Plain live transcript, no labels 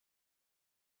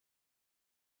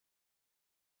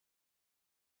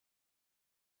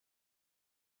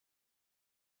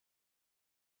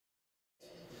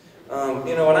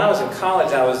You know, when I was in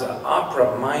college, I was an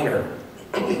opera minor.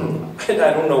 I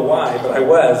don't know why, but I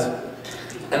was.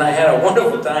 And I had a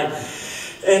wonderful time.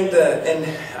 And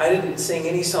I didn't sing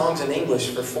any songs in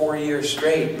English for 4 years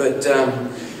straight. But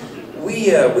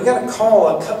we got a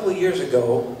call a couple of years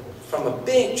ago from a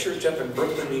big church up in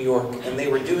Brooklyn, New York. And they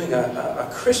were doing a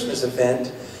Christmas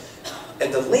event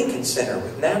at the Lincoln Center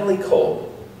with Natalie Cole.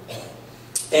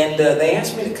 And they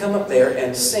asked me to come up there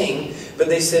and sing, but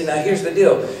they said, now here's the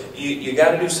deal. You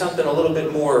got to do something a little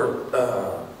bit more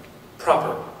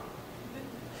proper.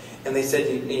 And they said,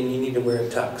 you need to wear a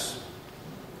tux.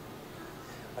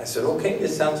 I said, okay,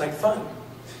 this sounds like fun.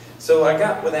 So I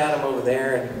got with Adam over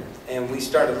there, and we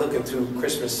started looking through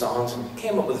Christmas songs and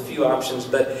came up with a few options.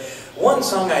 But one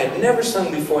song I had never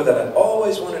sung before that I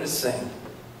always wanted to sing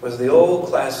was the old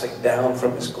classic, Down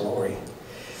from His Glory.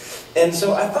 And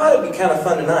so I thought it'd be kind of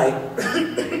fun tonight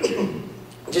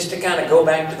just to kind of go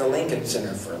back to the Lincoln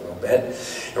Center for a little bit.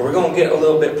 And we're going to get a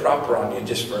little bit proper on you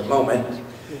just for a moment.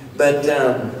 But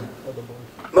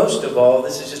most of all,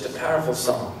 this is just a powerful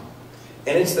song.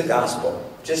 And it's the gospel,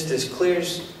 just as clear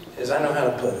as I know how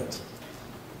to put it.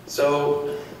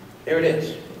 So, here it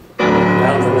is.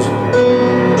 Down from His Glory.